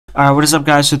Alright, what is up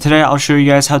guys? So today I'll show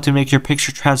you guys how to make your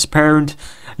picture transparent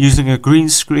using a green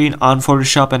screen on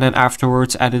Photoshop, and then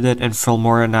afterwards edit it in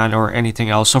Filmora 9 or anything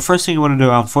else. So first thing you want to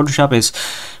do on Photoshop is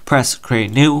press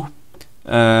create new,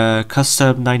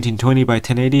 custom 1920 by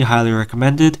 1080, highly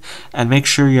recommended, and make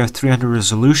sure you have 300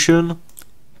 resolution.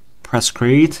 Press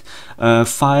create,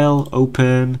 file,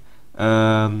 open,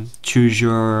 choose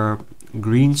your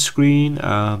green screen,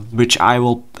 which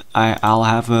I'll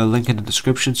have a link in the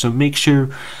description, so make sure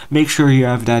you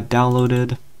have that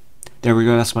downloaded. There we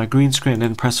go, that's my green screen. And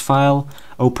then press file,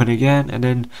 open again, and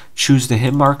then choose the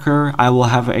hit marker. I will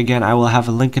have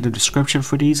a link in the description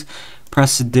for these.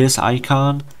 Press this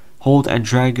icon, hold and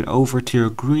drag it over to your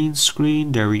green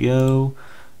screen. There we go.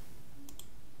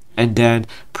 And then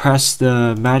press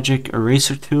the magic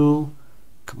eraser tool.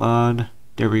 Come on,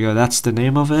 there we go, that's the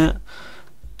name of it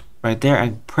right there,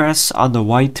 and press on the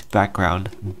white background.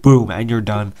 Boom, and you're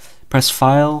done. Press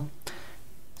file,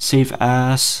 save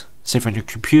as, save on your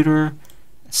computer,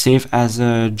 save as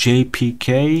a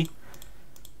JPK.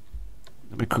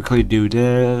 Let me quickly do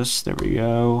this. There we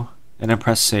go. And then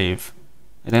press save,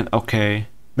 and then okay,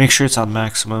 make sure it's on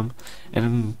maximum, and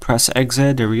then press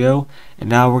exit. There we go. And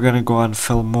now we're gonna go on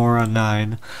Filmora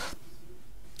 9,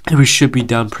 and we should be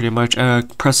done pretty much.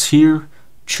 Press here,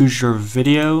 choose your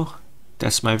video.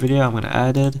 That's my video, I'm gonna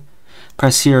add it.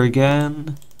 Press here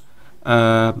again.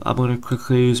 I'm gonna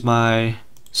quickly use my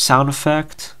sound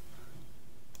effect,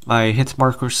 my hit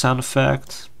marker sound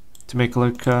effect, to make it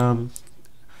look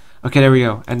okay, there we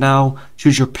go. And now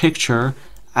choose your picture,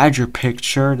 add your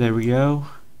picture. There we go,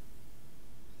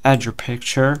 add your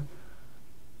picture.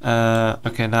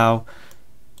 Okay, now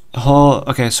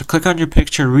okay, so click on your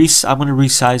picture, I'm gonna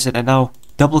resize it, and now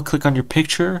double click on your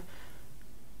picture,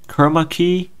 chroma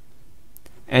key.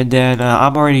 And then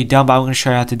I'm already done, but I'm going to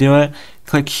show you how to do it.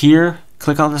 Click here,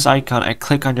 click on this icon, and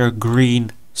click on your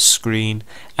green screen,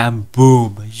 and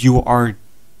boom, you are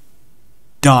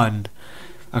done.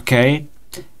 Okay,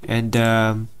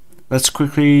 and let's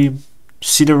quickly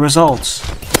see the results.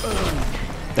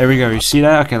 There we go, you see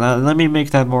that? Okay, now let me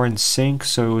make that more in sync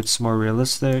so it's more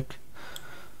realistic.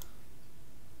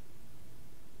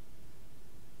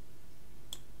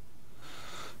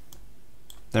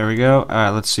 There we go.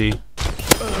 Alright, let's see.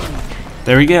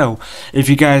 There we go. If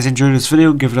you guys enjoyed this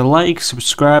video, give it a like,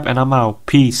 subscribe, and I'm out.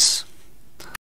 Peace.